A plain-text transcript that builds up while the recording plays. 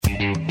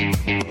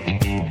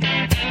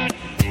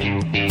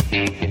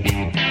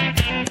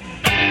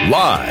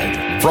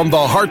Live from the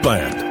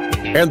heartland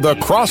and the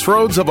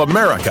crossroads of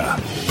America,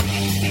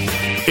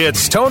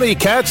 it's Tony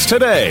Katz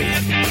Today.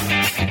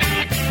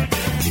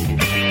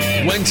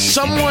 When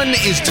someone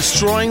is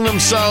destroying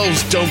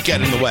themselves, don't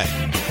get in the way.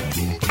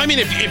 I mean,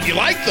 if you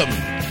like them,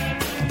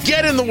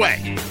 get in the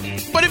way.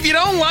 But if you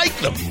don't like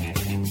them,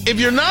 if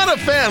you're not a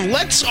fan,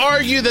 let's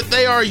argue that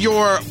they are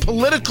your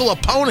political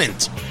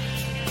opponent.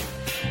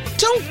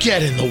 Don't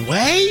get in the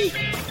way.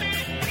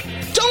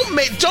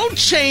 Don't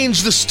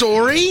change the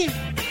story.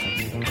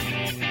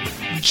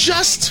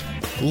 Just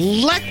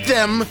let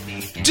them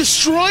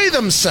destroy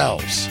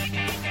themselves.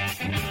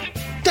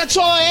 That's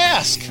all I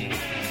ask.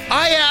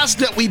 I ask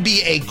that we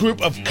be a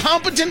group of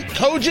competent,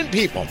 cogent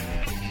people.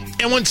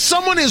 And when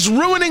someone is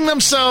ruining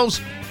themselves,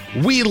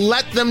 we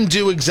let them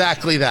do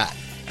exactly that.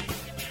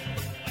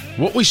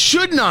 What we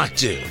should not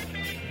do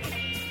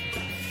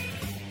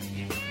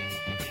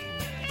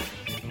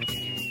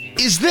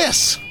is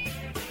this.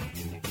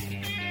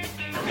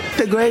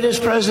 The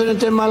greatest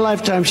president in my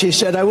lifetime, she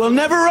said, I will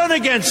never run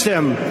against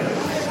him.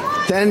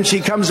 Then she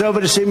comes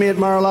over to see me at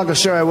Mar-a-Lago.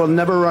 Sir, I will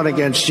never run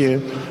against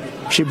you.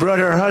 She brought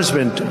her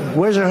husband.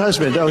 Where's her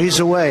husband? Oh, he's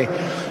away.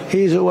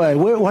 He's away.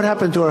 What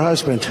happened to her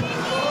husband?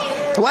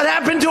 What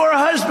happened to her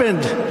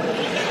husband?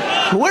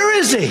 Where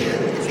is he?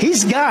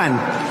 He's gone.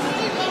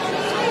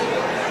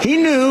 He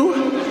knew.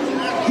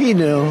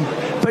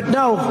 But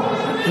no,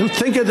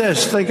 think of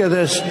this.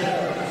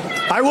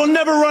 I will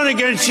never run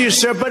against you,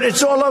 sir, but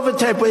it's all over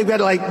tape. We've got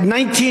like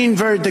 19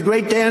 the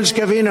great Dan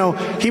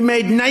Scavino, he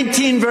made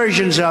 19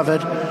 versions of it.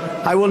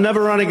 I will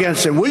never run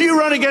against him. Will you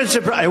run against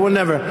him? I will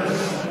never.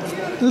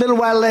 A little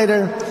while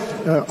later,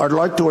 I'd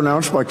like to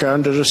announce my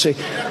candidacy.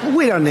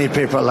 We don't need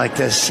people like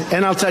this.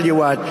 And I'll tell you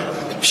what,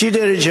 she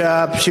did a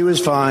job. She was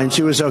fine.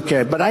 She was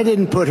okay. But I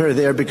didn't put her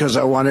there because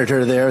I wanted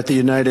her there at the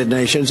United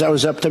Nations. That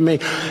was up to me.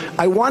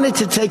 I wanted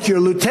to take your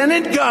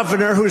lieutenant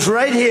governor, who's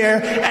right here,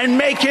 and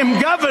make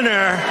him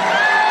governor.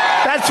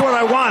 That's what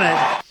I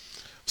wanted.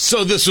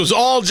 So this was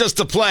all just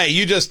a play.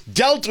 You just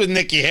dealt with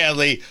Nikki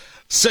Haley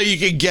so you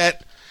could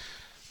get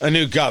a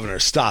new governor.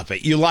 Stop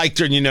it. You liked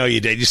her and you know you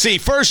did. You see,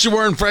 first you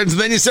weren't friends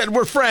and then you said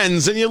we're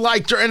friends and you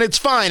liked her and it's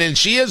fine. And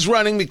she is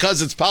running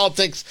because it's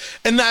politics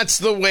and that's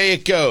the way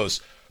it goes.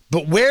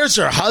 But where's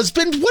her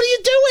husband? What are you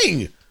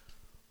doing?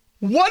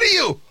 Why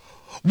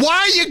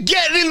are you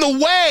getting in the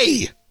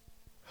way?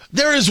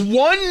 There is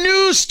one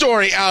news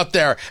story out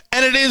there,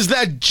 and it is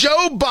that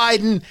Joe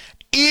Biden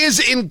is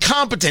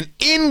incompetent,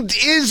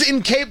 is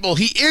incapable.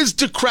 He is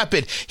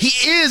decrepit. He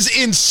is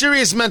in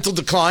serious mental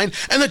decline,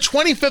 and the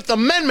 25th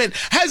Amendment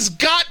has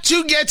got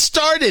to get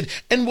started.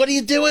 And what are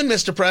you doing,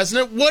 Mr.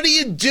 President? What are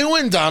you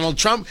doing, Donald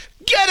Trump?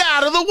 Get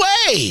out of the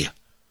way.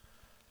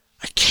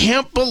 I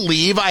can't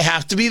believe I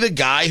have to be the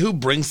guy who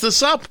brings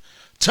this up.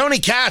 Tony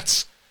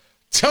Katz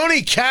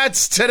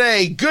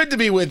Today. Good to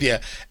be with you.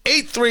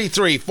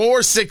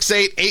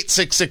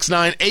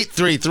 833-468-8669,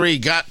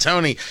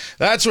 833-GOT-TONY.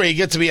 That's where you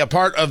get to be a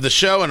part of the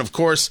show. And, of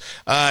course,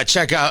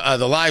 check out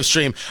the live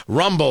stream,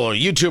 Rumble or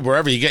YouTube,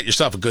 wherever you get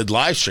yourself a good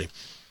live stream.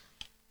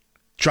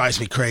 Drives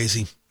me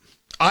crazy.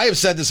 I have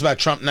said this about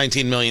Trump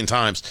 19 million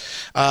times.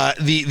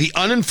 The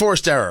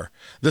unenforced error,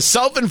 the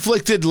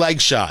self-inflicted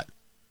leg shot,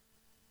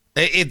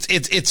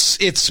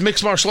 It's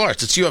mixed martial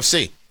arts. It's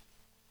UFC.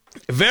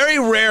 Very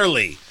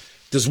rarely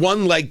does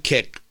one leg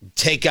kick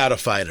take out a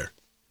fighter.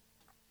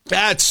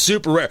 That's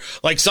super rare.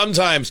 Like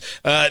sometimes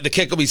the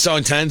kick will be so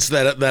intense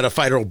that a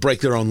fighter will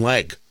break their own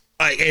leg.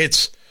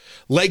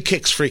 Leg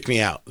kicks freak me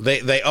out.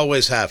 They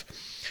always have.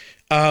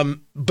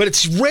 But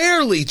it's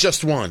rarely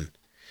just one.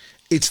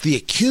 It's the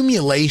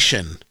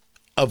accumulation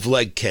of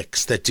leg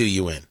kicks that do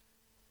you in.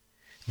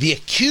 The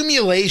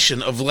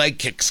accumulation of leg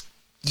kicks.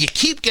 You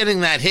keep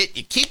getting that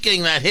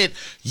hit.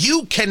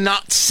 You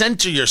cannot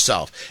center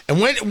yourself.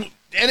 And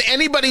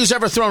anybody who's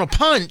ever thrown a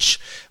punch,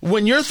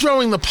 when you're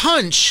throwing the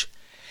punch,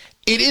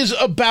 it is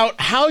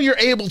about how you're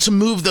able to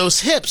move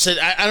those hips.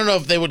 I don't know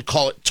if they would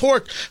call it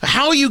torque,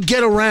 how you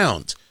get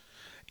around.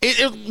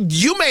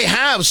 You may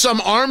have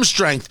some arm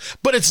strength,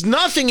 but it's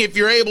nothing if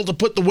you're able to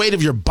put the weight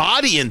of your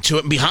body into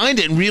it and behind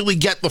it and really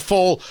get the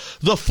full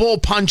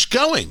punch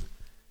going.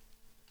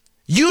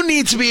 You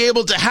need to be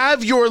able to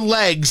have your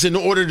legs in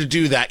order to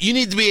do that. You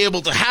need to be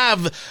able to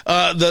have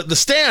the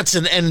stance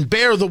and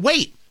bear the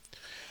weight.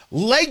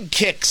 Leg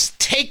kicks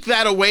take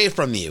that away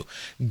from you.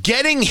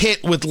 Getting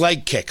hit with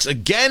leg kicks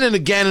again and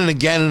again and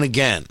again and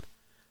again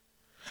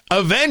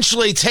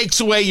eventually takes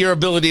away your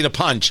ability to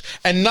punch,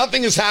 and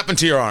nothing has happened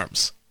to your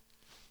arms.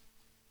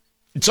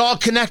 It's all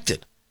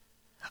connected.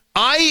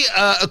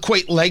 I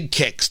equate leg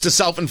kicks to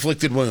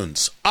self-inflicted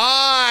wounds.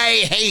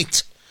 I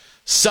hate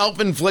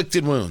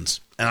self-inflicted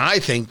wounds. And I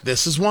think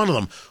this is one of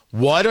them.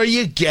 What are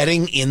you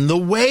getting in the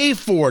way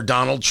for,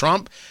 Donald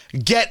Trump?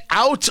 Get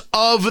out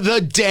of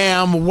the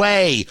damn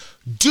way.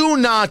 Do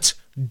not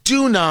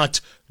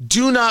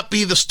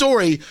be the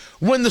story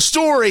when the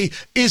story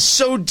is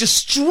so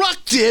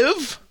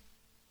destructive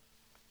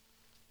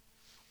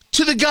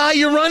to the guy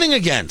you're running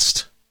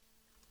against.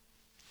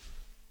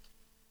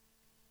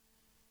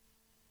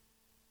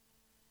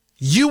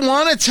 You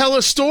want to tell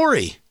a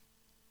story.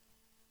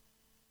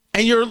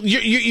 And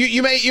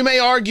you may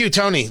argue,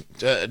 Tony,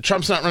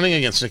 Trump's not running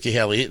against Nikki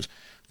Haley.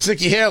 It's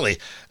Nikki Haley.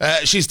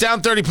 She's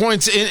down 30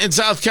 points in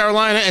South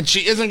Carolina, and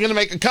she isn't going to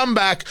make a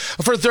comeback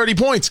for 30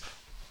 points.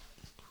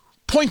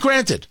 Point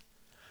granted.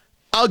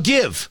 I'll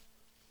give.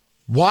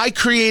 Why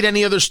create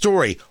any other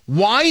story?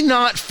 Why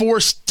not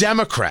force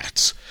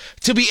Democrats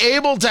to be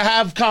able to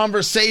have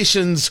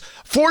conversations,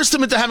 force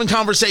them into having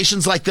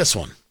conversations like this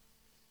one?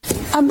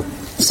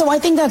 So I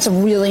think that's a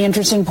really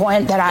interesting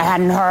point that I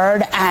hadn't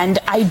heard. And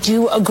I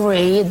do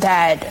agree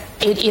that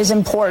it is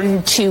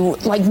important to,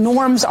 like,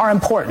 norms are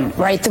important,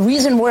 right? The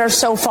reason we're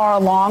so far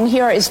along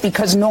here is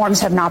because norms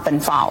have not been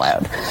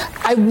followed.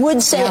 I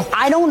would say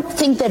I don't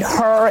think that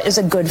her is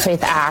a good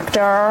faith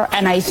actor.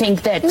 And I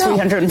think that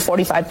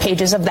 345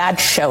 pages of that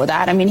show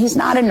that. I mean, he's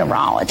not a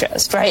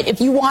neurologist, right?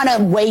 If you want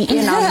to weigh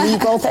in on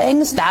legal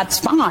things, that's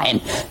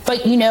fine.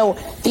 But, you know,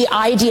 the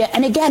idea,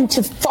 and again,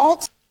 to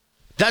fault.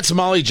 That's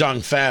Molly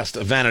Jong-Fast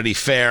of Vanity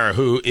Fair,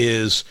 who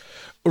is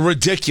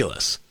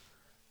ridiculous.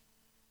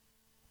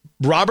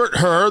 Robert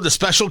Hur, the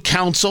special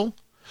counsel,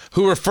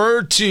 who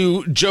referred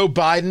to Joe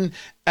Biden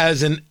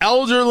as an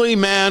elderly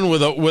man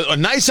with a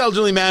nice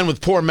elderly man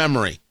with poor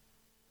memory,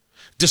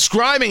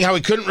 describing how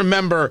he couldn't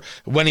remember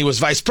when he was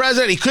vice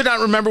president. He could not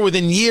remember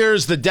within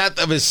years the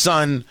death of his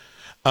son,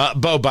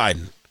 Beau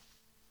Biden.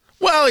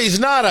 Well, he's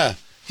not a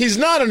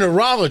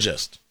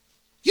neurologist.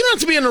 You don't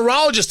have to be a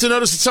neurologist to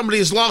notice that somebody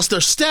has lost their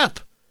step.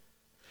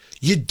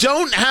 You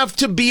don't have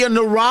to be a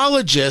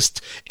neurologist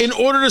in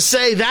order to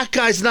say that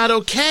guy's not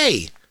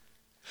okay.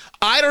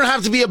 I don't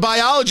have to be a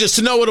biologist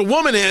to know what a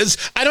woman is.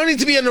 I don't need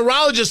to be a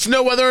neurologist to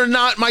know whether or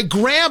not my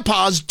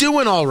grandpa's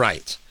doing all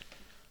right.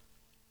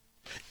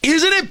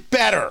 Isn't it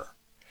better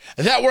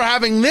that we're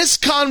having this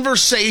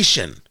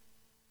conversation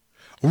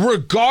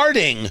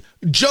regarding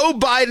Joe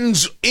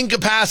Biden's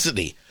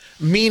incapacity,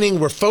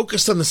 meaning we're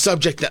focused on the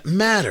subject that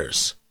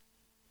matters?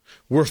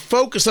 We're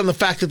focused on the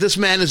fact that this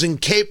man is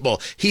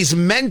incapable. He's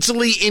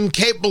mentally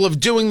incapable of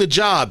doing the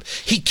job.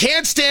 He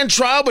can't stand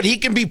trial, but he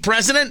can be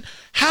president?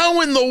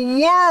 How in the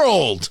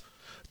world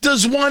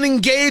does one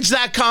engage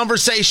that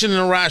conversation in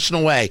a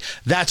rational way?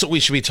 That's what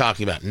we should be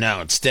talking about. No,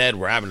 instead,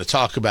 we're having to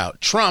talk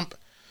about Trump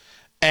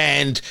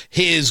and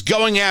his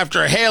going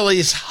after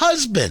Haley's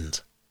husband.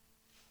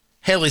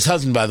 Haley's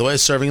husband, by the way,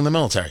 is serving in the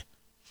military.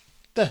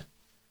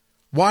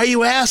 Why are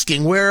you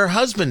asking where her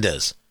husband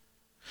is?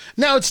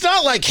 Now, it's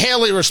not like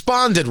Haley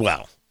responded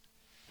well.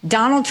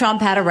 Donald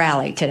Trump had a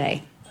rally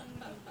today.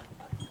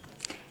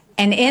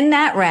 And in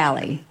that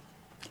rally,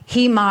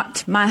 he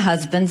mocked my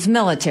husband's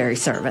military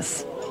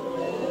service.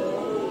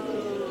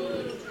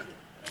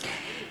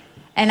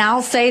 And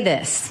I'll say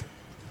this.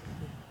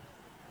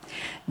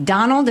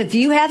 Donald, if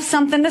you have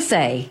something to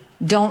say,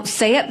 don't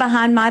say it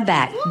behind my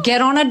back.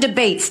 Get on a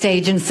debate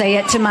stage and say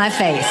it to my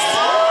face.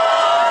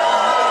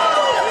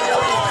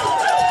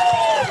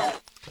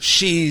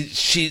 She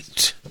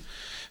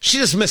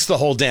just missed the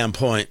whole damn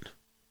point.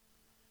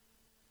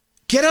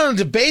 Get on a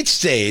debate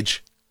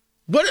stage?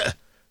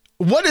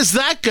 What is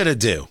that going to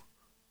do?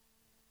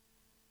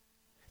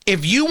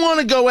 If you want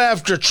to go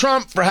after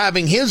Trump for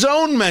having his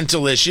own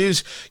mental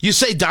issues, you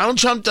say Donald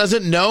Trump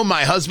doesn't know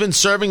my husband's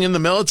serving in the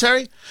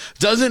military?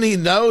 Doesn't he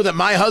know that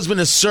my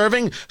husband is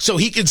serving so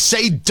he could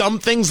say dumb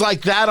things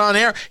like that on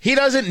air? He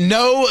doesn't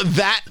know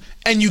that,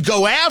 and you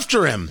go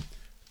after him.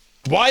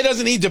 Why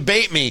doesn't he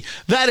debate me?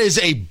 That is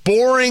a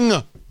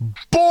boring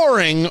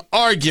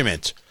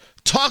argument.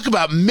 Talk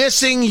about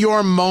missing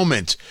your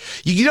moment.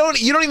 You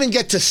don't even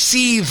get to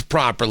seethe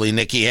properly,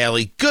 Nikki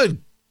Haley.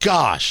 Good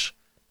gosh.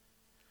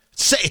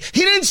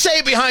 He didn't say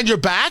it behind your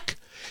back.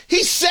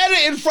 He said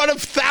it in front of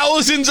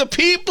thousands of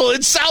people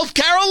in South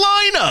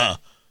Carolina.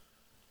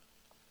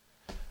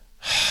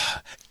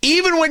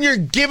 Even when you're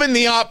given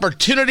the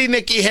opportunity,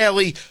 Nikki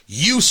Haley,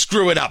 you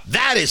screw it up.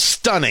 That is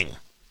stunning.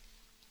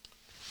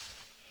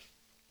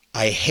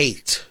 I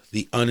hate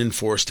the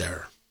unenforced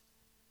error.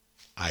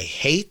 I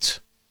hate.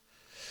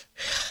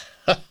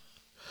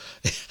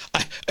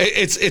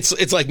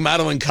 It's like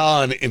Madeline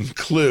Kahn in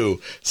Clue.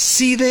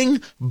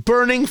 Seething,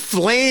 burning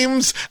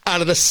flames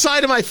out of the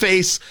side of my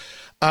face.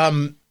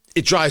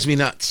 It drives me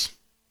nuts.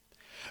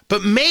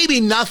 But maybe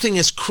nothing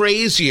is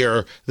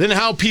crazier than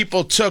how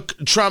people took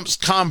Trump's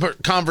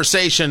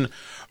conversation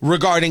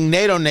regarding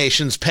NATO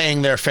nations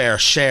paying their fair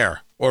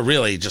share, or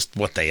really just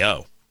what they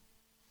owe.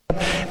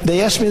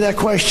 They asked me that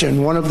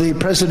question. One of the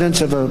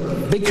presidents of a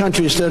big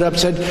country stood up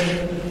and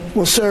said,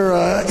 well,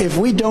 sir, if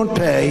we don't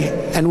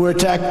pay and we're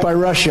attacked by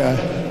Russia,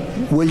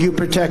 will you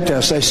protect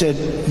us? I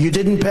said, you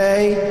didn't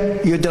pay?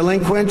 You're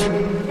delinquent?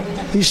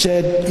 He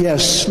said,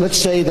 yes, let's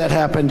say that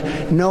happened.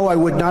 No, I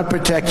would not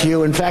protect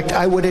you. In fact,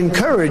 I would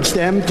encourage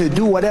them to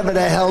do whatever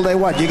the hell they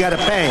want. You got to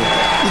pay.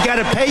 You got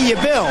to pay your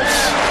bills.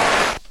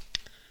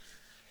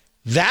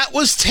 That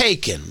was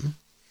taken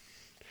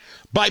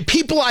by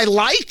people I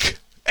like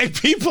and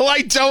people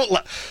I don't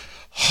like.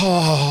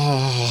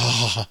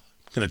 Oh, I'm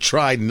going to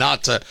try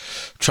not to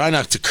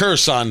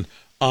curse on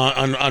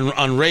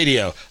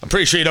radio. I'm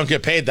pretty sure you don't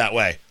get paid that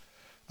way.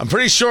 I'm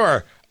pretty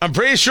sure I'm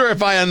pretty sure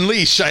if I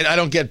unleash, I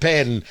don't get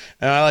paid, and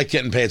I like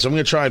getting paid, so I'm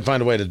going to try and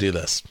find a way to do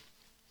this.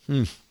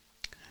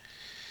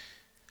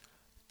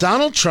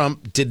 Donald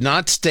Trump did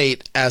not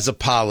state as a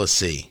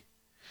policy,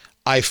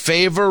 I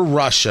favor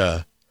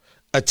Russia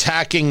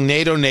attacking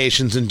NATO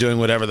nations and doing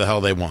whatever the hell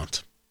they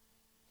want.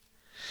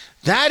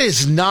 That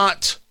is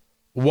not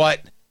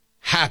what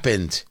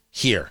happened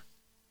here.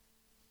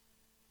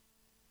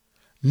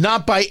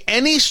 Not by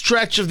any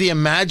stretch of the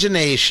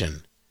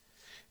imagination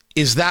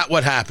is that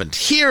what happened.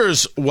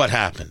 Here's what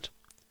happened.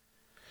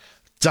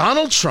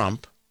 Donald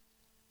Trump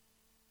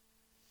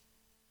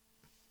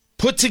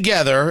put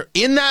together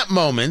in that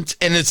moment,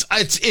 and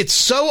it's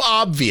so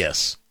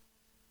obvious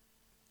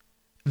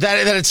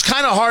that it's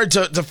kind of hard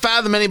to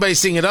fathom anybody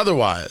seeing it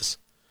otherwise.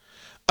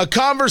 A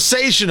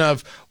conversation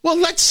of, well,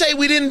 let's say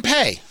we didn't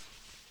pay.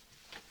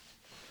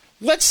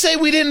 Let's say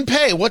we didn't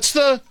pay. What's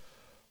the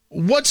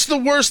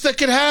worst that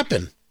could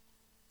happen?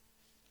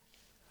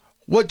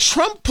 What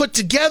Trump put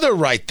together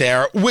right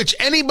there, which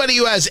anybody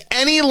who has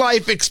any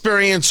life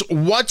experience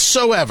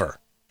whatsoever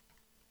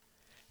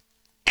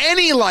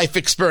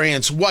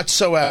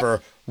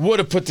would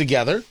have put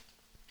together.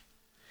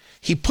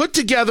 He put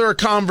together a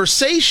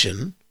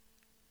conversation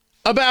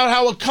about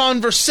how a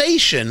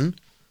conversation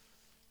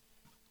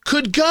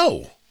could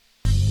go.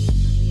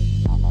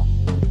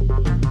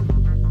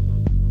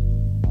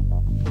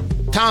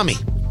 Tommy,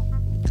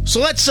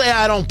 so let's say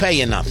I don't pay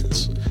you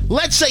nothings.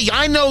 Let's say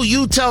I know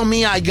you tell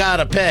me I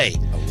gotta pay.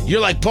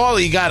 You're like,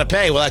 Paulie, you gotta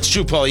pay. Well, that's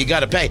true, Paulie, you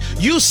gotta pay.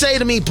 You say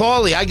to me,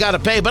 Paulie, I gotta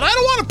pay, but I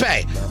don't want to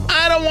pay.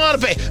 I don't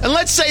want to pay. And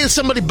let's say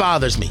somebody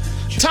bothers me.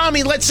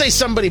 Tommy, let's say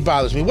somebody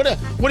bothers me. What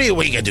are you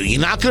gonna do? You're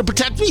not gonna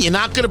protect me? You're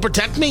not gonna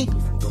protect me?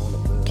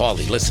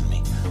 Paulie, listen to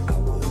me.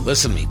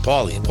 Listen to me,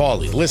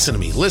 Paulie, listen to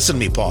me,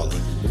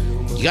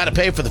 Paulie. You gotta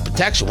pay for the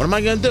protection. What am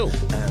I gonna do?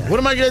 What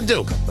am I gonna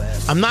do?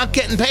 I'm not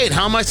getting paid.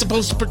 How am I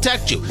supposed to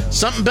protect you?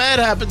 Something bad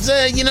happens.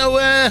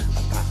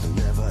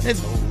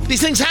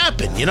 These things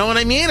happen, you know what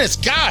I mean? It's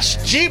gosh,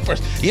 jeepers.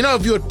 You know,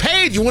 if you had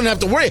paid, you wouldn't have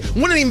to worry. It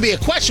wouldn't even be a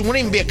question,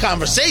 wouldn't even be a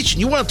conversation.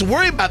 You wouldn't have to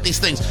worry about these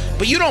things.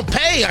 But you don't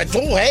pay. I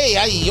don't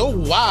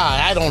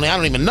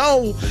even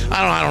know.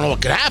 I don't know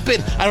what could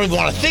happen. I don't even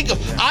want to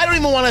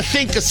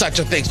think of such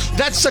a thing.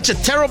 That's such a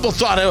terrible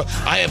thought.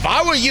 If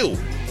I were you,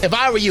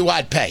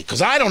 I'd pay.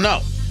 Because I don't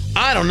know.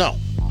 I don't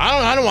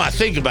want to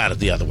think about it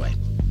the other way.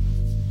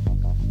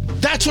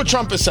 That's what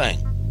Trump is saying.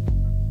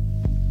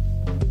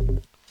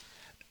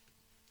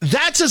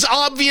 That's as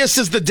obvious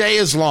as the day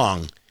is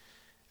long.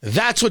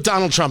 That's what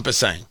Donald Trump is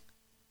saying.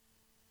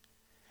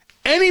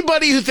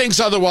 Anybody who thinks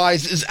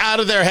otherwise is out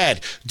of their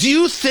head. Do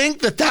you think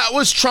that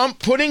was Trump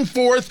putting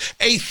forth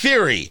a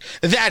theory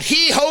that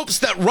he hopes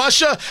that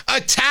Russia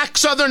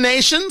attacks other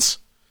nations?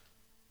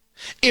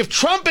 If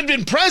Trump had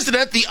been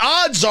president, the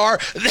odds are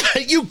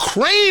that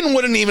Ukraine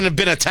wouldn't even have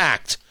been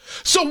attacked.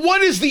 So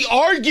what is the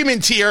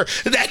argument here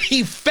that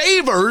he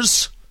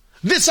favors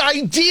this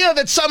idea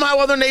that somehow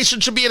other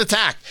nations should be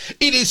attacked?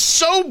 It is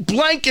so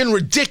blank and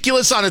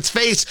ridiculous on its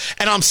face,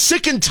 and I'm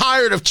sick and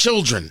tired of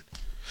children.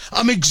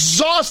 I'm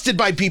exhausted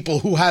by people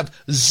who have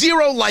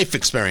zero life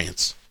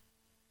experience.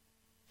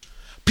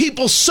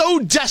 People so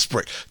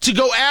desperate to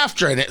go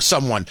after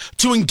someone,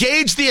 to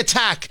engage the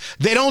attack,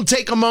 they don't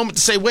take a moment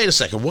to say, wait a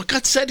second, what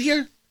got said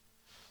here?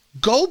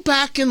 Go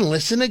back and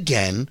listen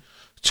again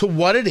to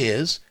what it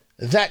is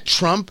that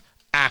Trump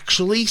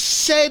actually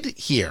said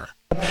here.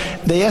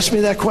 They asked me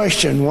that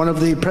question. One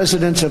of the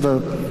presidents of a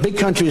big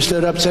country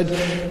stood up and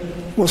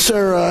said, well,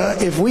 sir,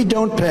 if we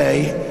don't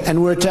pay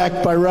and we're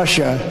attacked by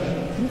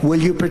Russia, will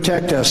you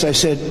protect us? I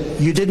said,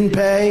 you didn't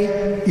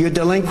pay? You're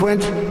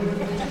delinquent?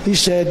 He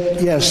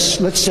said, yes,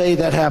 let's say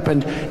that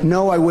happened.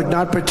 No, I would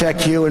not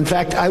protect you. In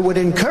fact, I would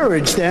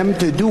encourage them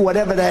to do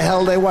whatever the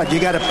hell they want. You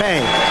got to pay.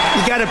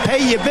 You got to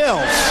pay your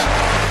bills.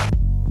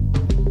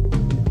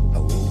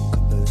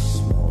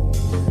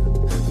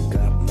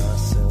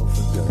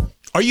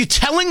 Are you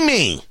telling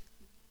me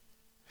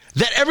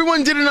that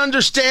everyone didn't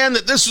understand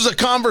that this was a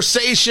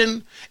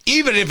conversation,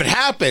 even if it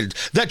happened,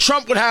 that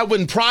Trump would have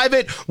in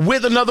private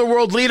with another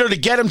world leader to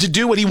get him to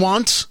do what he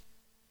wants?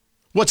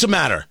 What's the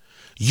matter?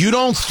 You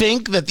don't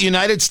think that the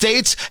United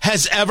States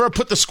has ever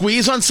put the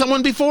squeeze on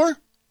someone before?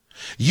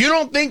 You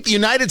don't think the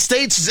United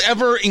States has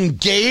ever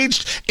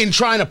engaged in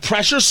trying to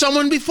pressure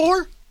someone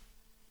before?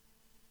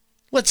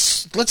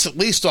 Let's at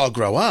least all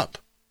grow up.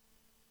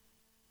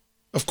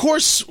 Of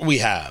course we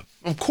have.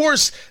 Of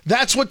course,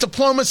 that's what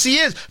diplomacy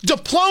is.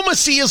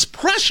 Diplomacy is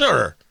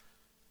pressure.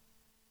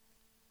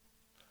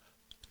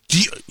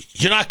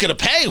 You're not going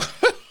to pay?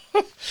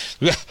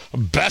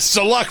 Best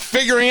of luck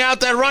figuring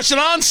out that Russian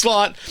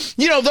onslaught.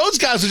 You know, those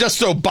guys will just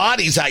throw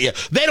bodies at you.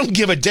 They don't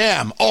give a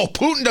damn. Oh,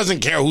 Putin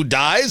doesn't care who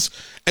dies.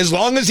 As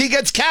long as he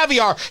gets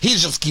caviar,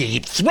 he's just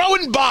keep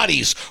throwing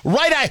bodies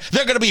right at.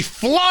 They're going to be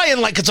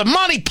flying like it's a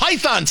Monty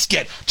Python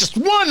skit. Just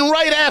one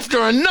right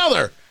after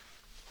another.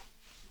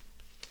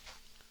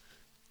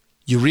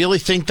 You really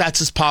think that's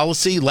his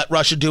policy? Let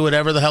Russia do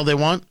whatever the hell they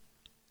want?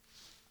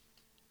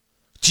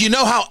 Do you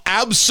know how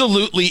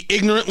absolutely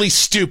ignorantly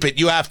stupid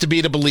you have to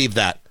be to believe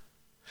that?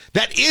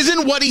 That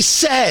isn't what he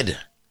said.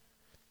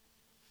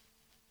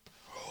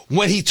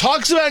 When he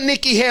talks about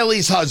Nikki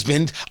Haley's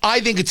husband, I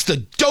think it's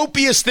the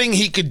dopiest thing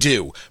he could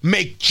do.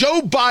 Make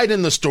Joe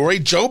Biden the story,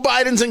 Joe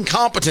Biden's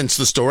incompetence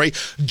the story,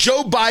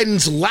 Joe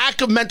Biden's lack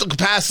of mental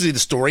capacity the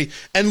story,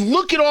 and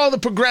look at all the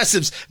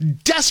progressives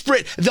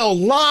desperate. They'll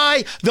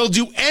lie, they'll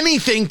do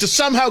anything to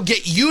somehow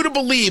get you to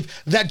believe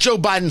that Joe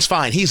Biden's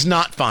fine. He's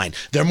not fine.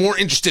 They're more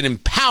interested in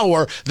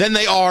power than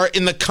they are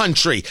in the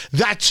country.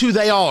 That's who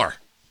they are.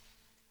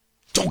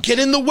 Don't get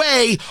in the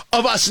way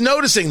of us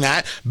noticing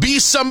that. Be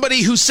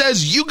somebody who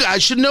says you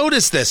guys should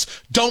notice this.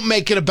 Don't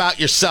make it about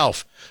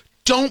yourself.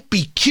 Don't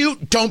be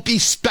cute. Don't be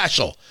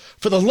special.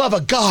 For the love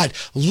of God,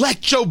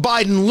 let Joe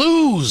Biden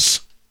lose.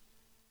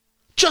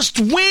 Just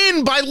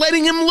win by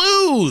letting him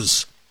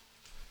lose.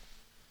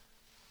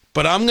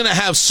 But I'm going to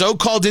have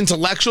so-called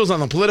intellectuals on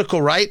the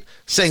political right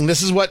saying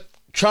this is what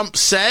Trump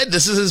said.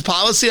 This is his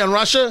policy on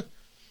Russia.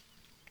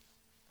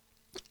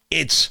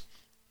 It's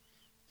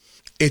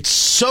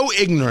so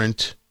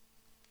ignorant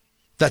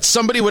that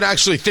somebody would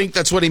actually think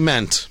that's what he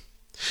meant,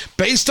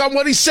 based on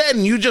what he said,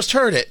 and you just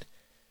heard it,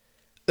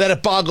 that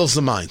it boggles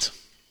the mind.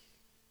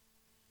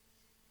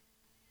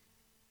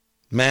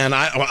 Man,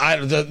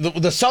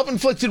 the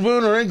self-inflicted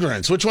wound or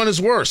ignorance, which one is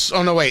worse?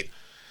 Oh, no, wait.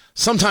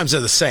 Sometimes they're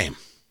the same.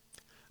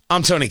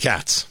 I'm Tony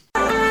Katz.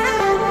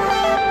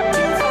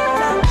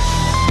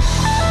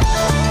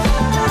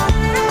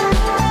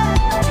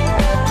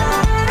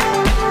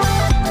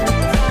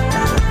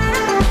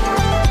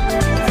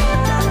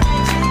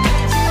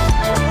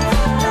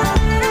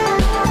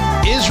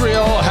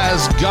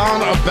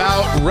 Gone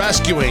about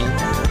rescuing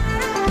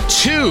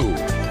 2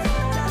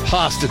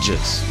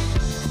 hostages.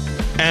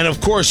 And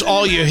of course,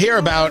 all you hear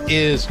about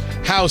is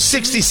how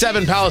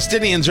 67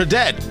 Palestinians are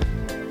dead.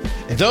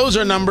 Those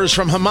are numbers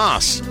from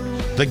Hamas.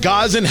 The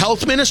Gazan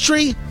Health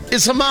Ministry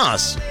is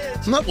Hamas.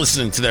 I'm not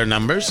listening to their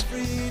numbers.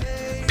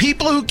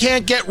 People who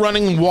can't get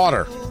running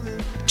water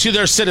to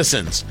their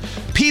citizens.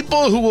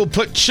 People who will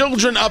put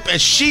children up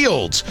as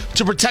shields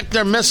to protect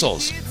their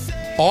missiles.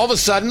 All of a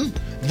sudden,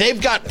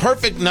 they've got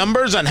perfect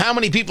numbers on how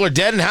many people are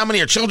dead and how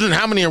many are children and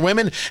how many are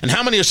women and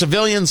how many are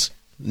civilians.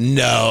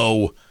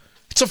 No,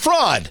 it's a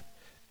fraud.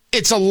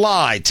 It's a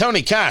lie.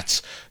 Tony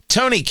Katz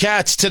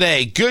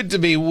today. Good to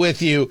be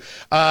with you.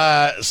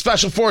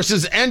 Special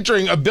forces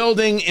entering a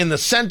building in the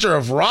center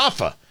of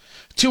Rafah.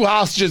 2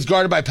 hostages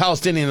guarded by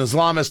Palestinian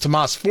Islamist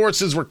Hamas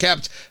forces were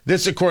kept.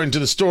 This according to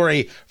the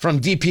story from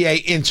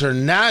DPA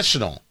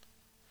International.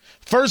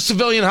 First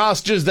civilian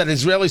hostages that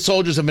Israeli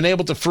soldiers have been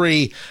able to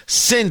free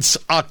since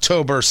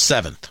October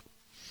 7th.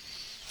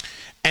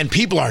 And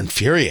people are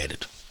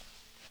infuriated.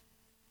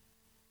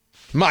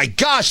 My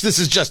gosh, this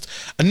is just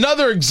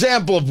another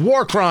example of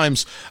war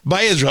crimes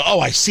by Israel. Oh,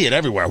 I see it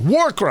everywhere.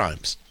 War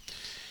crimes.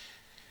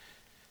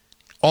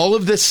 All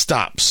of this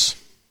stops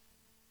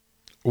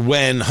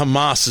when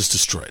Hamas is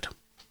destroyed.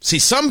 See,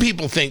 some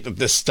people think that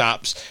this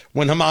stops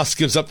when Hamas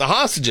gives up the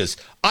hostages.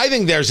 I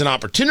think there's an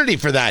opportunity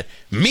for that.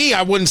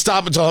 I wouldn't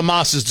stop until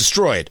Hamas is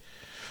destroyed.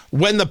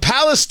 When the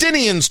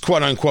Palestinians,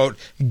 quote unquote,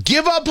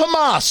 give up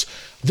Hamas,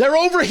 they're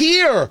over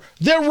here.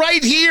 They're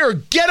right here.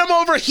 Get them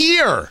over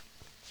here.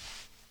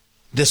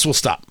 This will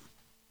stop.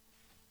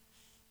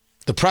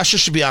 The pressure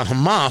should be on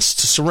Hamas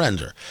to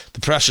surrender.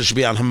 The pressure should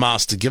be on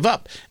Hamas to give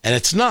up. And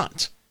it's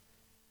not.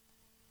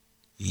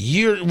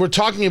 We're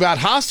talking about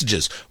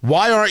hostages.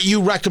 Why aren't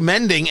you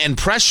recommending and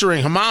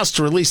pressuring Hamas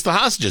to release the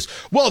hostages?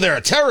 Well, they're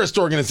a terrorist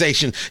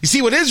organization. You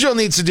see, what Israel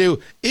needs to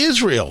do,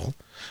 Israel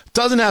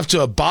doesn't have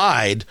to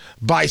abide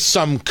by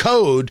some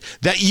code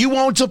that you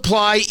won't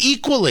apply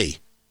equally.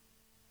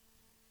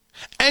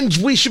 And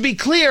we should be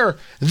clear,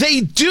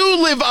 they do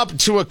live up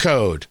to a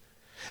code.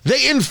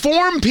 They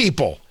inform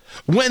people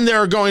when there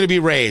are going to be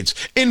raids.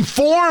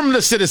 Inform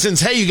the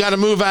citizens, hey, you got to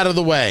move out of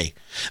the way.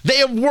 They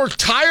have worked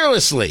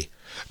tirelessly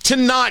to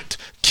not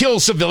kill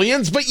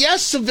civilians, but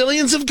yes,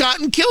 civilians have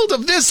gotten killed.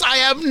 Of this, I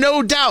have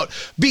no doubt,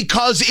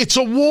 because it's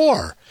a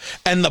war.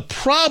 And the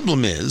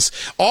problem is,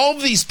 all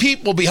of these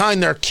people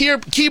behind their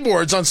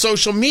keyboards on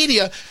social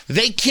media,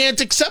 they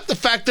can't accept the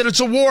fact that it's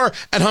a war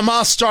and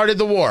Hamas started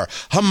the war.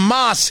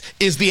 Hamas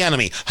is the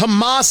enemy.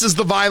 Hamas is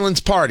the violence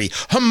party.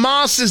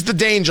 Hamas is the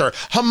danger.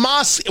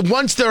 Hamas,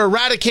 once they're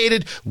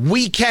eradicated,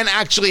 we can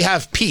actually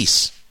have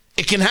peace.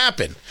 It can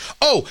happen.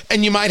 Oh,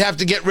 and you might have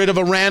to get rid of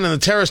Iran and the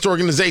terrorist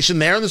organization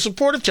there and the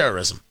support of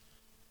terrorism.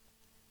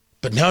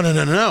 But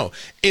no.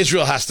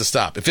 Israel has to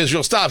stop. If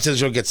Israel stops,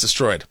 Israel gets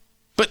destroyed.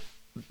 But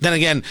then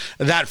again,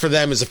 that for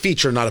them is a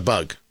feature, not a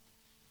bug.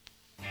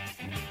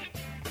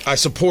 I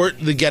support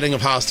the getting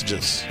of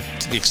hostages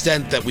to the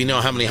extent that we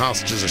know how many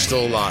hostages are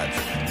still alive.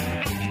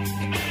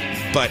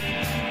 But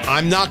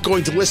I'm not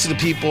going to listen to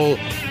people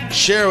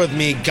share with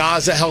me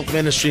Gaza Health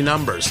Ministry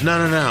numbers.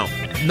 No.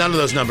 None of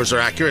those numbers are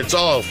accurate. It's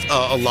all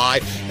a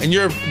lie. And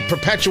you're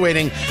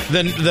perpetuating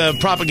the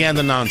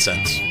propaganda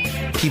nonsense.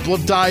 People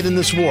have died in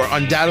this war,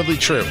 undoubtedly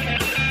true.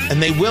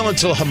 And they will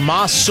until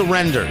Hamas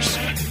surrenders.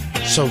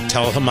 So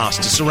tell Hamas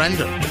to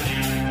surrender.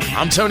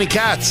 I'm Tony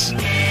Katz.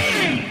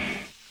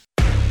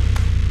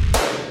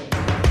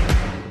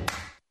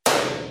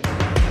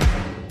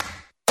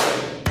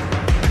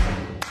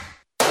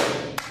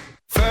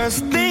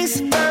 First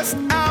things first,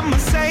 I'ma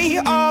say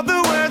all the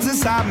words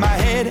inside my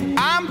head.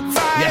 I'm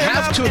fired. You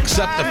have up to and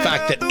accept the tired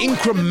fact that of the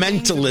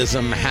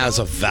incrementalism has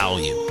a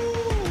value.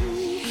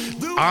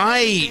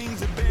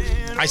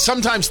 I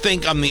sometimes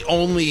think I'm the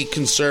only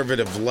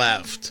conservative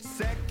left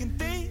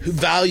who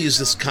values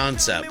this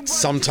concept.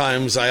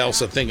 Sometimes I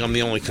also think I'm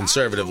the only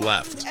conservative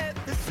left.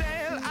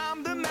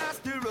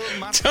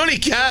 Tony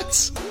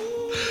Katz.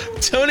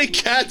 Tony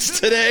Katz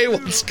today.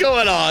 What's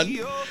going on?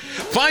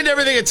 Find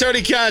everything at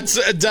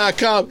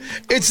TonyKatz.com.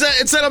 It's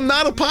that I'm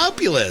not a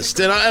populist,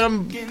 and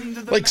I'm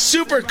like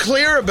super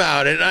clear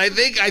about it. And I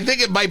think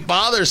it might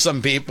bother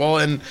some people,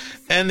 and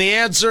the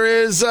answer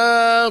is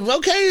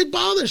okay, it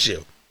bothers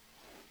you.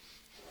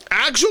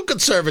 Actual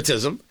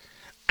conservatism,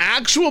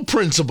 actual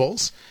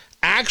principles,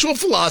 actual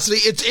philosophy.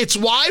 It's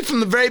why from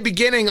the very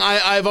beginning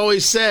I've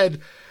always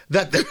said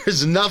that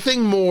there's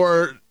nothing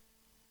more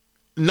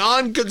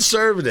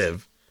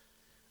non-conservative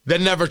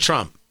than never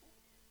Trump.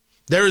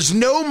 There is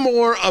no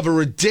more of a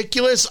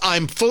ridiculous,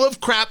 I'm full of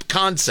crap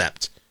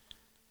concept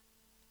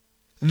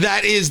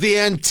that is the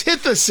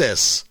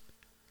antithesis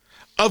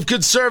of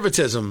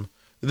conservatism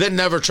than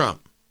never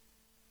Trump.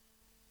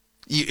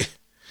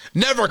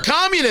 Never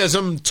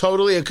communism,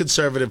 totally a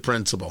conservative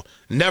principle.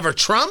 Never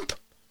Trump,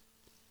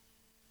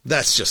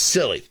 that's just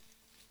silly.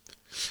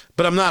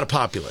 But I'm not a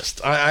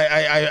populist.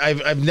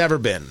 I've never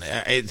been.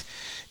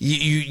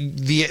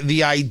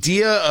 The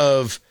idea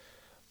of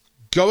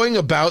going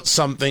about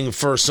something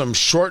for some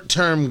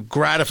short-term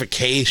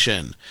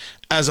gratification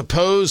as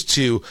opposed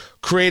to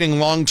creating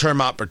long-term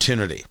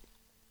opportunity.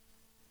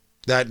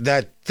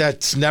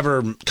 That's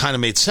never kind of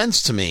made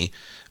sense to me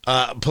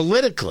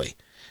politically.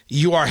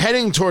 You are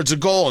heading towards a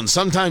goal, and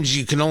sometimes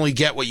you can only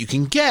get what you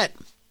can get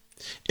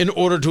in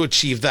order to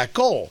achieve that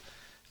goal.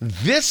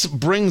 This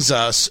brings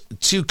us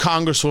to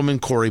Congresswoman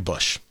Cori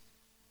Bush.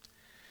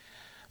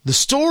 The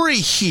story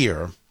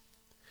here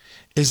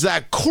is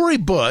that Cori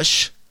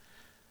Bush,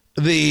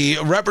 the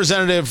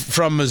representative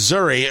from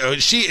Missouri,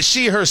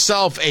 she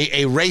herself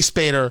a race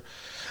baiter,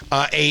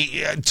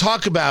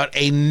 talk about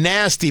a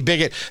nasty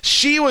bigot.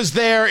 She was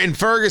there in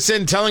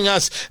Ferguson telling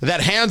us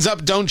that hands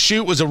up, don't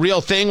shoot was a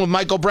real thing. When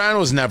Michael Brown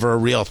was never a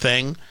real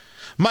thing.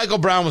 Michael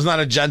Brown was not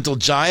a gentle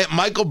giant.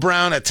 Michael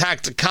Brown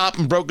attacked a cop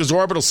and broke his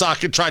orbital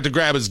socket, tried to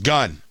grab his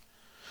gun.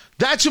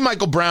 That's who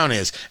Michael Brown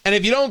is. And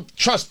if you don't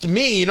trust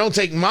me, you don't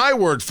take my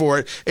word for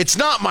it, it's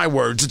not my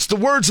words. It's the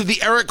words of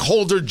the Eric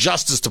Holder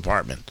Justice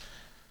Department.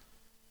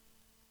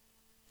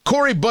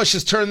 Cori Bush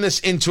has turned this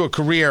into a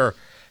career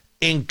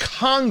in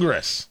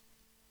Congress.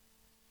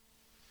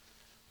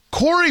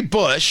 Cori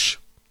Bush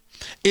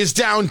is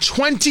down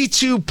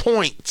 22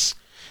 points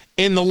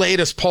in the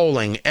latest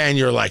polling. And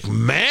you're like,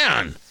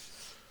 man,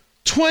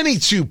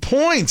 22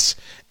 points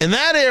in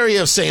that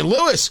area of St.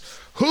 Louis.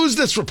 Who's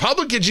this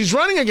Republican she's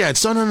running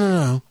against?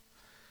 No.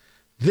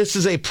 This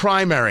is a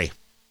primary.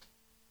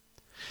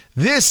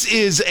 This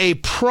is a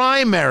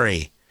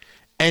primary.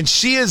 And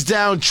she is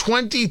down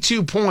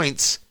 22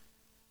 points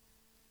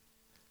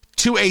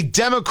to a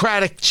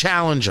Democratic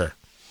challenger.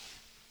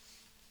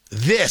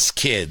 This,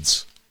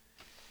 kids,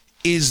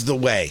 is the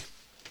way.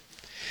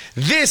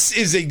 This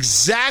is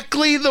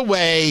exactly the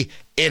way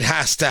it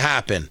has to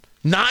happen.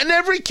 Not in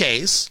every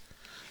case,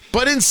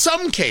 but in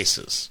some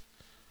cases.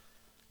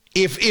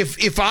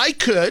 If I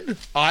could,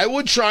 I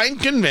would try and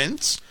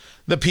convince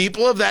the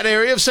people of that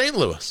area of St.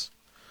 Louis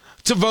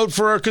to vote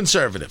for a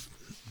conservative.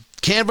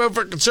 Can't vote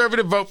for a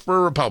conservative, vote for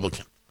a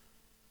Republican.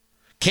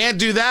 Can't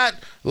do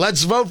that,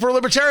 let's vote for a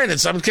libertarian. In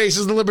some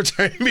cases, the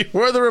libertarian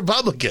before the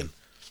Republican.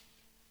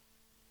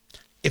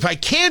 If I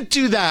can't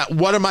do that,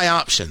 what are my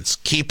options?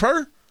 Keep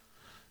her?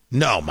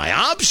 No, my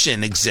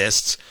option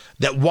exists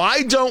that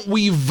why don't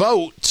we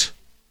vote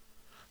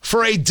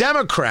for a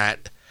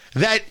Democrat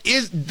that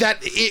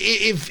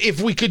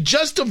if we could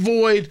just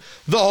avoid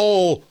the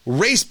whole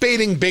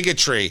race-baiting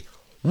bigotry,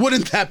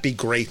 wouldn't that be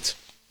great?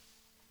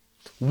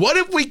 What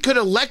if we could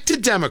elect a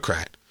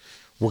Democrat?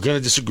 We're going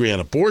to disagree on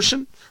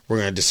abortion. We're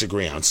going to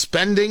disagree on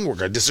spending. We're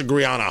going to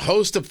disagree on a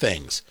host of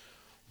things.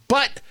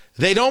 But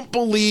they don't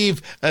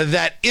believe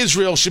that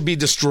Israel should be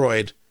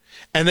destroyed.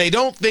 And they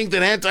don't think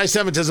that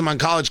anti-Semitism on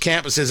college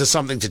campuses is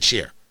something to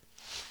cheer.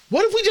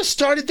 What if we just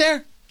started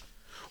there?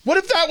 What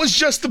if that was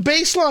just the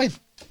baseline?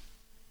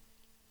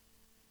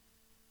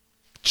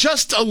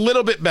 Just a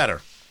little bit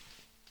better.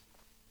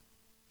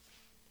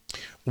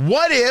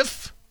 What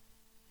if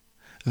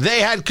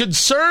they had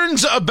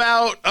concerns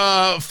about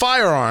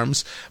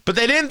firearms, but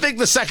they didn't think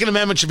the Second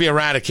Amendment should be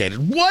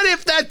eradicated? What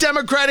if that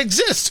Democrat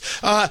exists?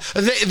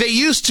 They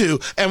used to,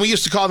 and we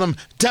used to call them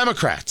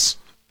Democrats.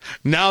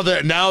 Now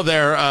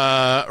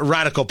they're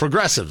radical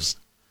progressives.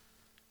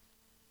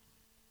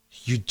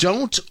 You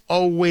don't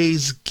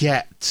always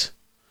get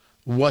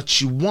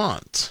what you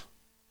want.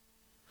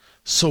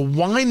 So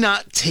why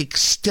not take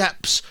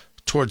steps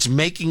towards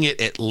making it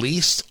at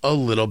least a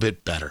little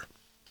bit better?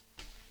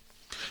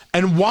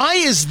 And why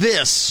is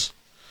this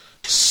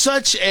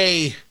such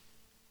a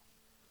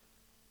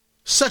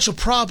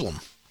problem?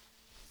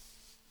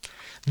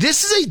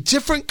 This is a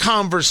different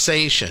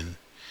conversation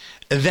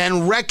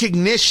than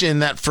recognition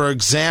that, for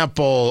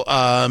example,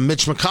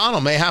 Mitch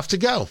McConnell may have to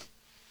go.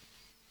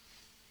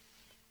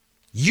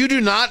 You do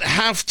not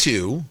have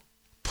to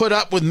put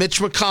up with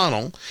Mitch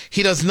McConnell.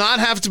 He does not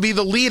have to be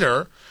the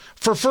leader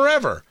for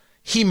forever.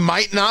 He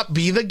might not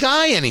be the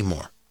guy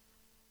anymore.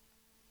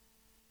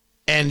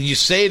 And you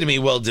say to me,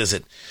 well, does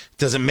it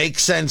make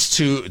sense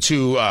to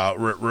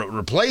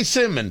replace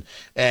him?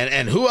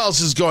 And who else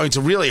is going to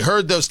really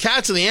herd those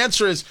cats? And the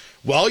answer is,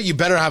 well, you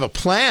better have a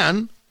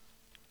plan.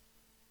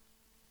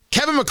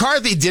 Kevin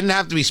McCarthy didn't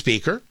have to be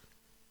speaker.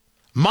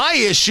 My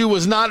issue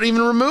was not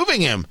even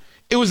removing him.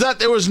 It was that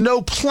there was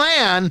no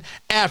plan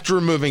after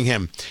removing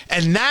him.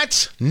 And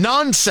that's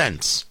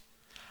nonsense.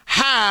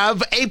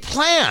 Have a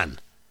plan.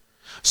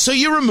 So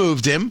you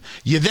removed him.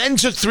 You then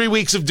took 3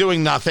 weeks of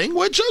doing nothing,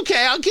 which,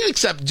 okay, I can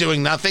accept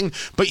doing nothing,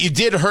 but you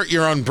did hurt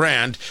your own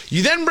brand.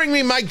 You then bring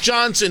me Mike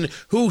Johnson,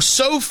 who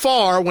so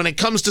far, when it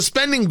comes to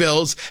spending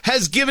bills,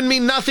 has given me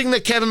nothing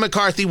that Kevin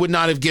McCarthy would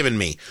not have given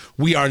me.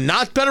 We are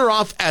not better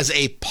off as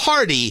a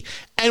party,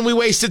 and we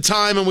wasted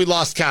time and we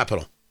lost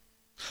capital.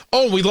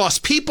 Oh, we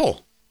lost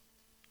people.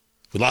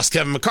 We lost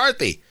Kevin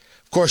McCarthy.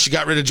 Of course, you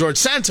got rid of George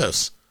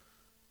Santos.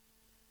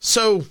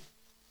 So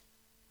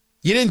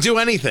you didn't do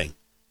anything.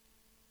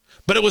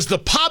 But it was the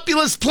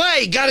populist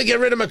play. Got to get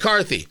rid of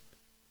McCarthy.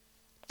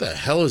 What the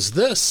hell is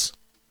this?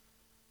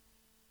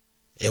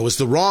 It was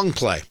the wrong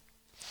play.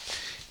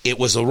 It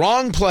was the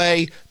wrong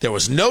play. There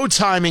was no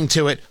timing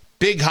to it.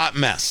 Big hot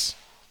mess.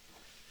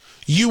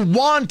 You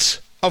want,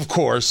 of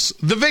course,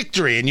 the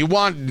victory. And you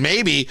want,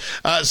 maybe,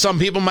 some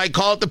people might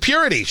call it the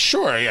purity.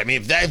 Sure. I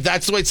mean, if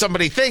that's the way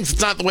somebody thinks,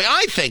 it's not the way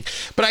I think.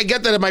 But I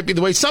get that it might be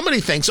the way somebody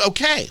thinks.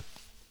 Okay.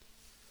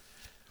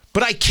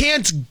 But I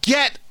can't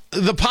get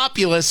the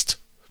populist...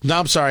 No,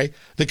 I'm sorry.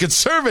 The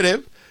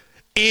conservative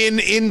in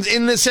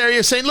this area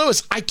of St.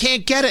 Louis. I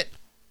can't get it.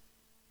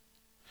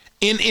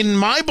 In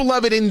my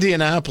beloved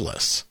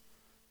Indianapolis,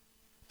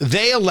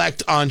 they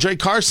elect Andre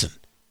Carson.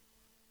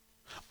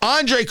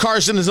 Andre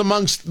Carson is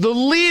amongst the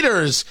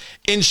leaders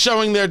in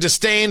showing their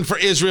disdain for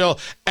Israel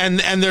and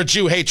their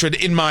Jew hatred,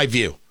 in my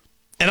view.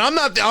 And I'm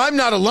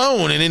not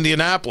alone in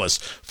Indianapolis.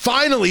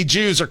 Finally,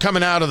 Jews are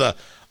coming out of the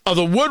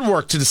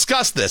woodwork to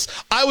discuss this.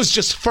 I was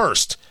just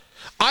first.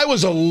 I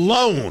was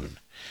alone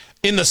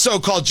in the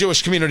so-called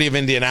Jewish community of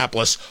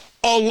Indianapolis.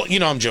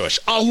 I'm Jewish.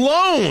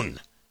 Alone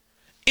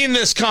in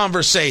this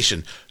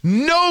conversation.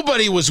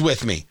 Nobody was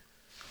with me.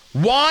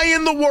 Why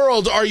in the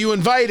world are you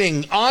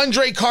inviting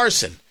Andre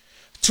Carson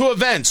to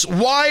events?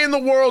 Why in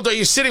the world are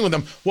you sitting with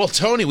him? Well,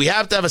 Tony, we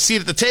have to have a seat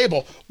at the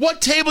table.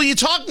 What table are you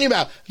talking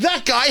about?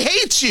 That guy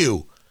hates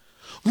you.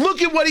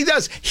 Look at what he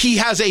does. He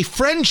has a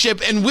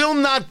friendship and will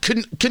not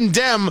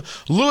condemn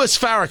Louis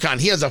Farrakhan.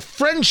 He has a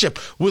friendship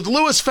with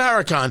Louis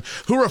Farrakhan,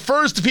 who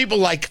refers to people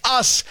like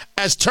us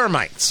as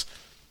termites.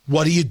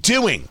 What are you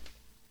doing?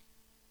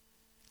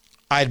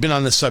 I had been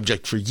on this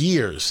subject for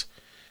years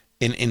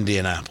in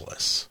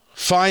Indianapolis.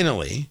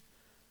 Finally,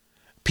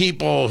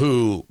 people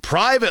who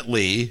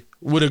privately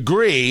would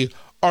agree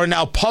are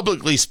now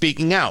publicly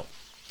speaking out.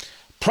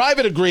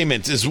 Private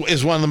agreement is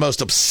one of the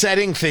most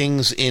upsetting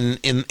things in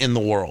the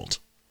world.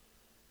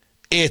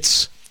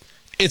 It's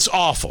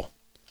awful.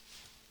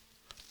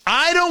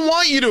 I don't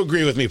want you to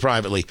agree with me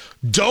privately.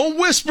 Don't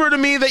whisper to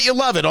me that you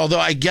love it, although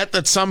I get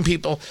that some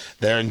people,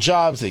 they're in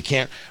jobs, they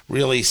can't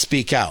really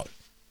speak out.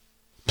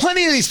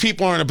 Plenty of these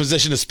people are in a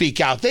position to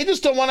speak out. They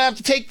just don't want to have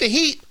to take the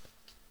heat.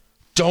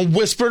 Don't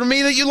whisper to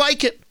me that you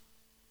like it.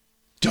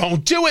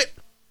 Don't do it.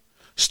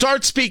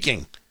 Start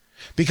speaking.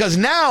 Because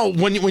now,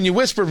 when you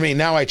whisper to me,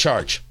 now I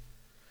charge.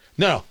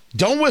 No,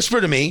 don't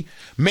whisper to me.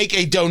 Make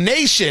a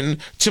donation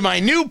to my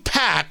new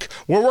PAC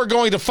where we're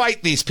going to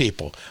fight these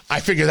people. I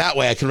figure that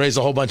way I can raise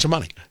a whole bunch of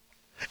money.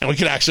 And we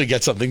can actually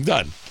get something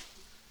done.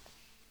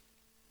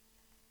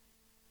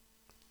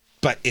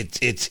 But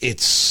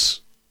it's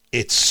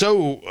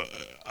so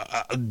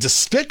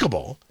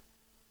despicable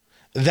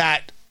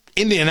that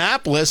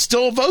Indianapolis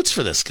still votes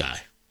for this guy.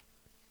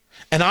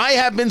 And I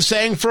have been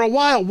saying for a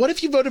while, what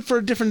if you voted for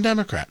a different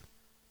Democrat?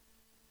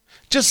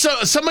 Just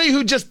somebody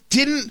who just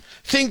didn't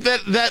think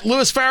that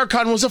Louis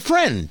Farrakhan was a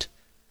friend.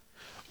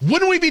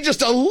 Wouldn't we be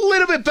just a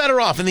little bit better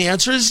off? And the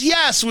answer is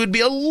yes, we'd be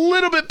a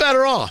little bit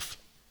better off.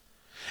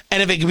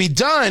 And if it can be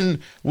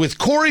done with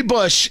Cori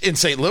Bush in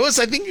St. Louis,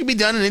 I think it can be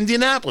done in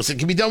Indianapolis. It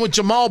can be done with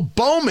Jamal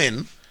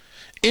Bowman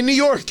in New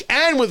York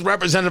and with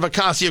Representative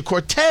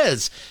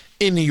Ocasio-Cortez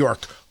in New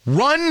York.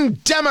 Run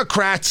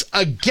Democrats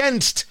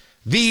against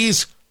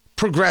these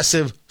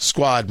progressive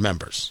squad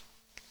members.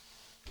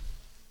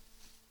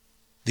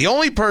 The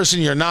only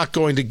person you're not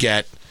going to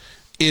get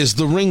is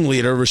the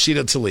ringleader,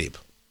 Rashida Tlaib.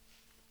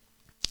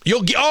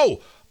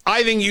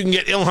 I think you can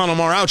get Ilhan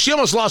Omar out. She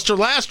almost lost her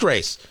last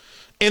race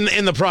in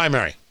the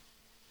primary.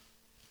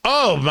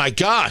 Oh my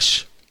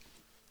gosh.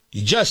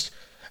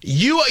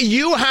 You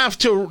have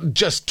to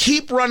just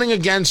keep running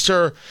against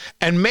her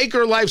and make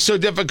her life so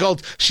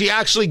difficult she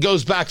actually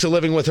goes back to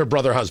living with her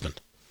brother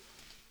husband.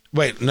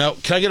 Wait, no.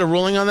 Can I get a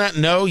ruling on that?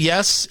 No?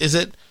 Yes? Is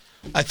it?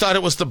 I thought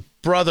it was the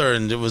brother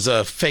and it was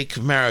a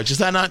fake marriage. Is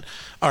that not?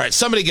 All right,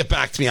 somebody get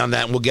back to me on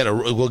that and we'll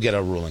get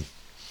a ruling.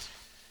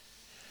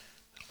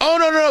 Oh,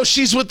 no.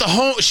 She's with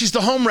she's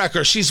the home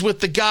wrecker. She's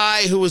with the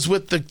guy who was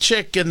with the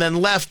chick and then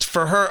left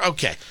for her.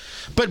 Okay.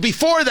 But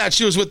before that,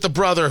 she was with the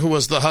brother who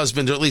was the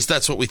husband, or at least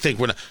that's what we think.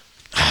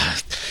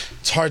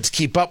 It's hard to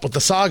keep up with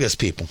the sagas,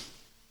 people.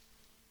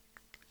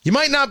 You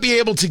might not be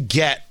able to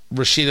get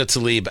Rashida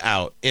Tlaib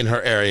out in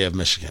her area of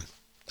Michigan.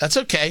 That's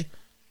okay.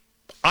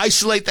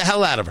 Isolate the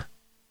hell out of her.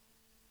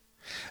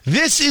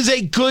 This is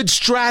a good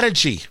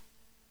strategy.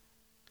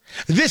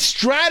 This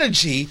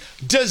strategy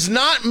does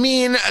not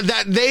mean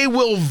that they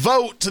will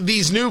vote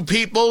these new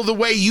people the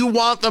way you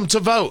want them to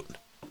vote.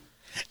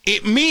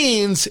 It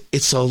means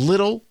it's a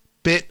little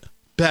bit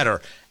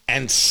better.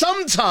 And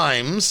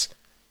sometimes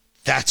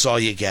that's all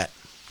you get.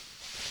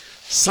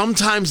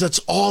 Sometimes that's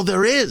all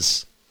there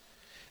is.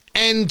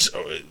 And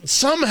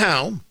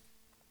somehow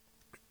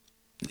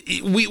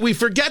we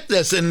forget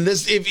this. And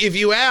this, if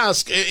you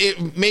ask,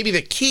 maybe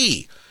the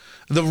key,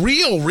 the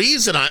real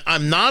reason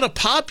I'm not a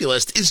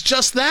populist is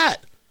just that.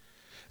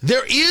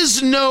 There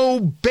is no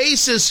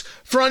basis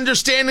for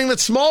understanding that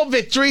small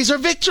victories are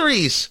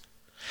victories.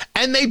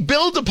 And they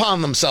build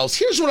upon themselves.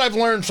 Here's what I've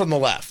learned from the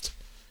left.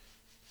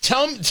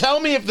 Tell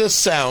me if this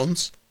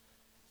sounds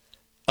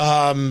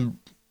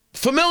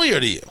familiar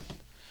to you.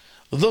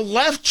 The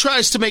left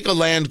tries to make a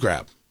land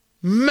grab.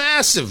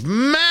 Massive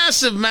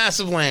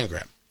land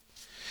grab.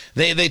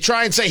 They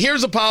try and say,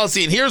 here's a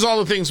policy and here's all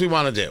the things we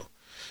want to do.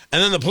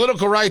 And then the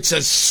political right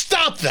says,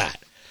 stop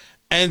that.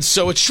 And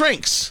so it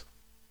shrinks.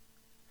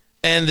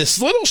 And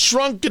this little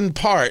shrunken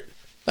part,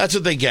 that's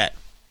what they get.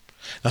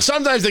 Now,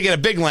 sometimes they get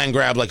a big land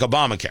grab like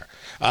Obamacare.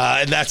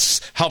 And that's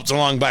helped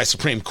along by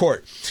Supreme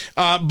Court.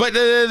 But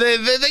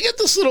they get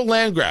this little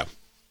land grab.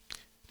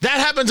 That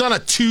happens on a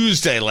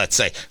Tuesday, let's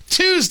say.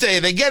 Tuesday,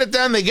 they get it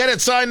done, they get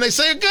it signed, they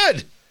say,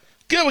 good,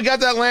 we got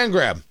that land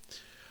grab.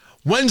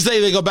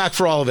 Wednesday, they go back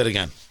for all of it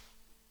again.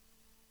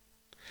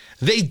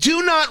 They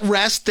do not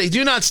rest, they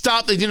do not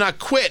stop, they do not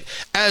quit,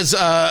 as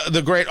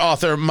the great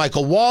author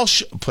Michael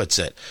Walsh puts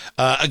it.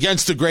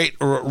 Against the Great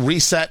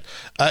Reset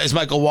is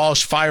Michael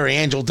Walsh, Fiery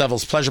Angel,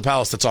 Devil's Pleasure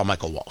Palace. That's all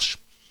Michael Walsh.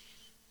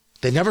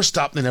 They never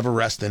stop, they never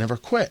rest, they never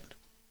quit.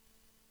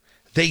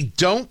 They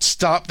don't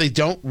stop, they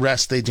don't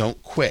rest, they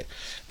don't quit.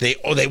 They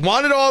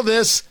wanted all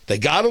this, they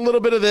got a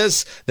little bit of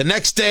this, the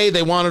next day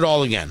they want it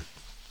all again.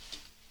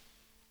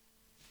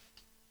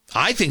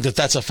 I think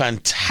that's a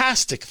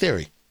fantastic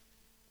theory.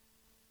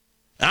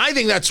 And I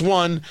think that's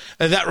one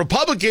that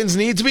Republicans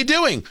need to be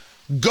doing.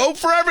 Go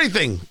for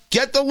everything.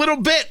 Get the little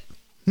bit.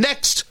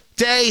 Next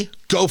day,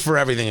 go for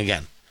everything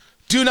again.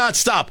 Do not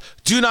stop.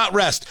 Do not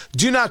rest.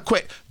 Do not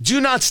quit.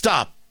 Do not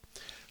stop.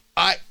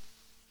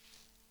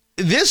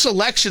 This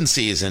election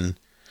season,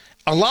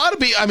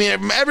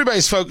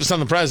 everybody's focused on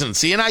the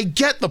presidency, and I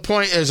get the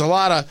point. There's a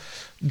lot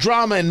of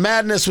drama and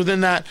madness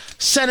within that.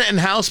 Senate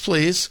and House,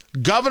 please.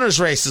 Governor's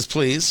races,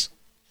 please.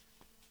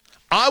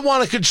 I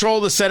want to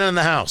control the Senate and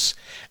the House.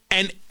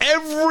 And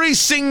every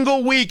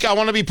single week, I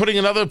want to be putting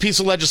another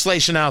piece of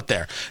legislation out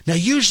there. Now,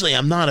 usually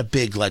I'm not a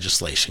big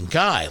legislation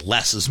guy.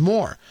 Less is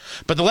more.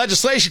 But the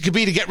legislation could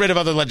be to get rid of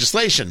other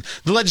legislation.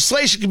 The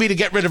legislation could be to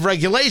get rid of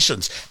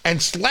regulations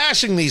and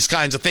slashing these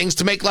kinds of things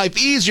to make life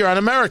easier on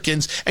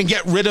Americans and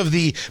get rid of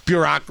the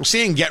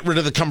bureaucracy and get rid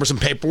of the cumbersome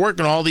paperwork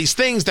and all these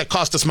things that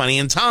cost us money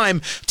and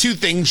time, to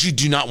things you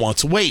do not want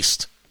to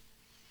waste.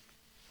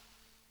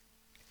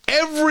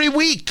 Every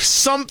week,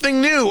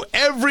 something new.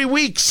 Every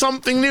week,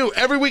 something new.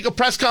 Every week, a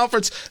press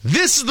conference.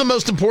 This is the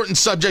most important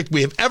subject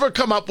we have ever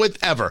come up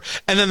with, ever.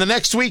 And then the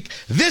next week,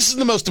 this is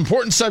the most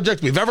important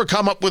subject we've ever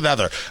come up with,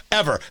 ever.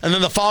 And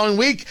then the following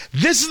week,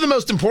 this is the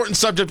most important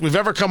subject we've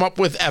ever come up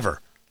with, ever.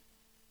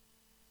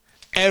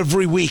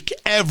 Every week,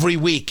 every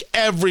week,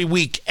 every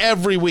week,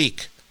 every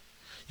week.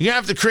 You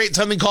have to create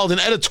something called an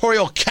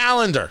editorial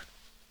calendar.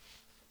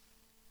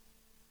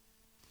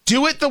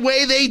 Do it the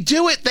way they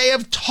do it. They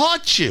have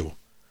taught you.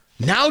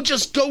 Now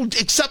just go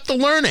accept the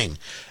learning.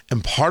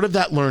 And part of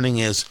that learning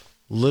is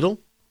little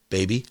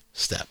baby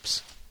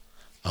steps.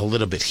 A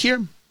little bit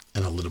here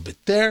and a little bit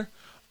there.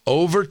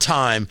 Over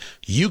time,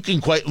 you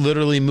can quite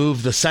literally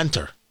move the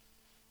center.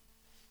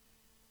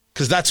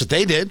 Because that's what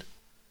they did.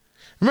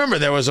 Remember,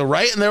 there was a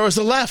right and there was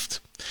a left.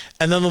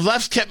 And then the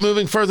left kept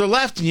moving further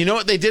left. And you know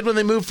what they did when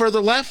they moved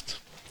further left?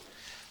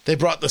 They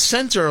brought the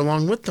center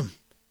along with them.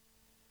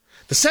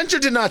 The center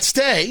did not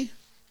stay.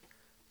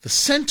 The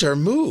center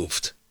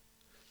moved.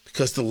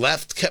 Because the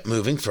left kept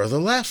moving further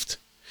left.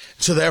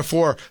 So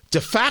therefore,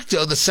 de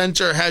facto, the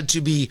center had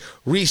to be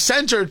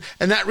recentered,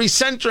 and that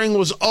recentering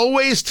was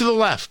always to the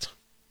left.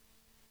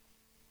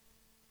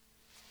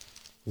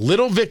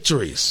 Little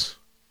victories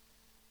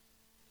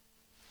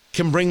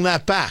can bring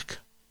that back.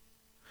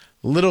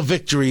 Little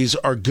victories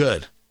are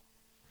good.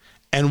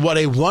 And what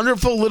a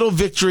wonderful little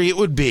victory it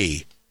would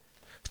be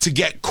to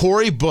get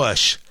Cori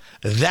Bush,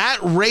 that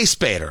race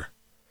baiter,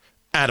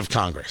 out of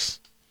Congress.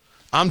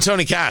 I'm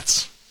Tony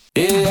Katz.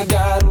 Yeah, I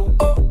got oh,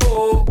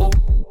 oh, oh,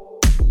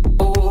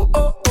 oh,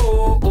 oh,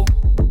 oh, oh,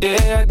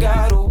 yeah, I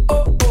got oh,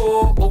 oh, oh.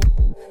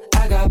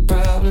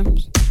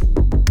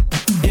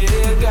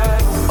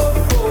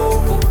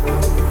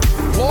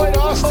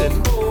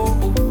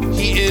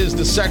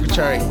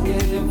 Secretary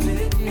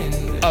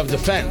of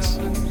Defense.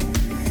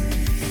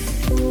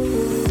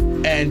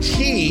 And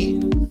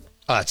he...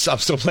 I'm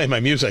still playing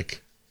my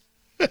music.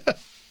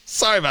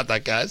 Sorry about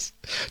that, guys.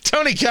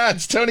 Tony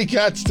Katz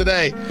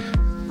today.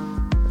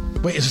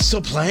 Wait, is it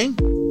still playing?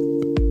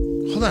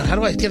 Hold on, how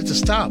do I get it to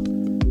stop?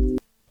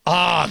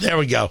 Ah, there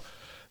we go.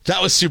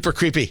 That was super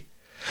creepy.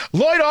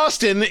 Lloyd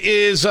Austin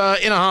is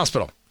in a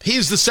hospital.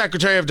 He's the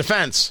Secretary of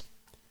Defense.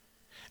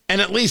 And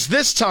at least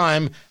this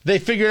time, they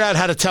figured out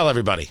how to tell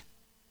everybody.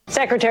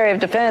 Secretary of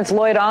Defense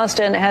Lloyd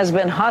Austin has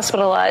been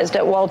hospitalized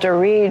at Walter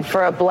Reed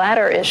for a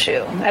bladder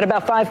issue. At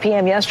about 5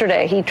 p.m.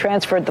 yesterday, he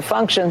transferred the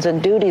functions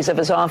and duties of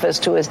his office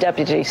to his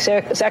Deputy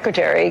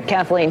Secretary,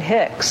 Kathleen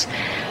Hicks.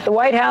 The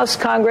White House,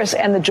 Congress,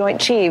 and the Joint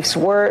Chiefs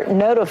were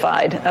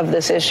notified of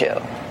this issue.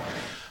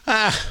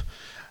 At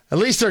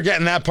least they're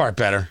getting that part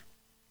better.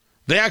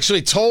 They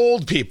actually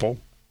told people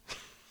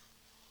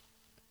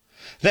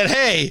that,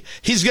 hey,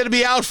 he's going to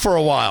be out for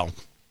a while.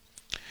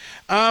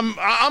 I'm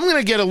going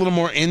to get a little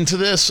more into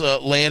this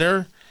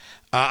later.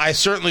 I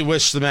certainly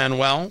wish the man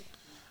well.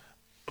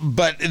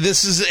 But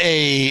this is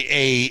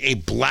a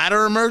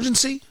bladder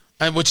emergency,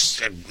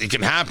 which it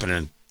can happen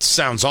and it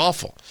sounds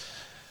awful.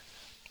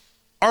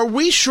 Are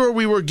we sure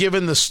we were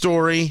given the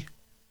story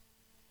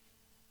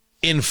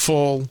in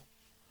full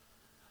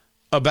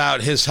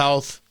about his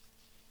health?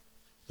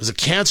 It was a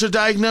cancer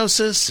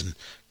diagnosis and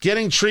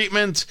getting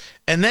treatment.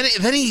 And then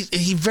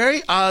he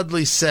very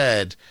oddly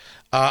said...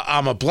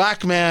 I'm a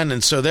black man,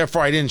 and so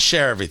therefore I didn't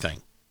share everything.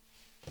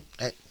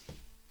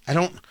 I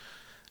don't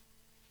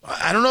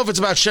know if it's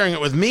about sharing it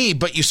with me,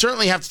 but you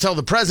certainly have to tell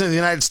the President of the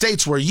United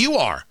States where you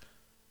are.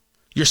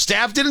 Your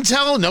staff didn't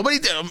tell? Nobody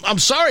did. I'm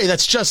sorry,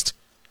 that's just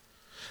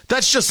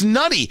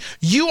nutty.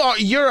 You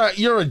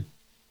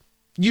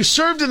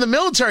served in the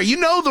military. You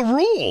know the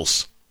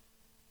rules.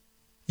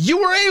 You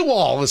were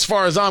AWOL as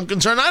far as I'm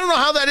concerned. I don't know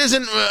how that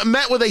isn't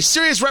met with a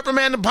serious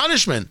reprimand and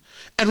punishment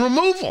and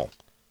removal.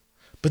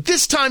 But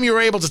this time you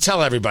were able to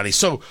tell everybody.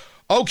 So,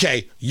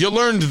 okay, you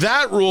learned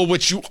that rule,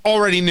 which you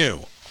already knew.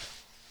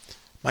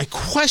 My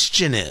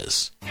question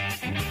is,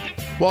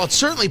 well, it's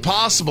certainly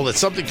possible that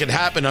something could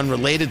happen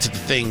unrelated to the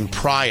thing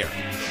prior.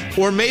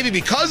 Or maybe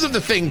because of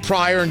the thing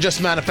prior and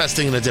just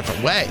manifesting in a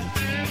different way.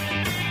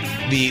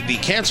 The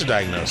cancer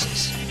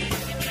diagnosis.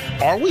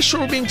 Are we sure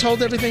we're being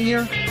told everything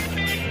here?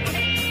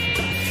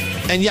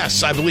 And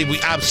yes, I believe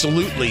we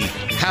absolutely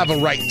have a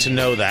right to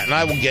know that. And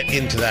I will get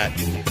into that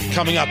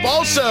coming up.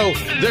 Also,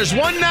 there's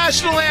one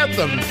national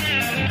anthem,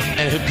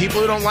 and people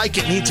who don't like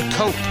it need to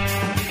cope.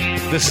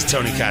 This is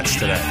Tony Katz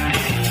today.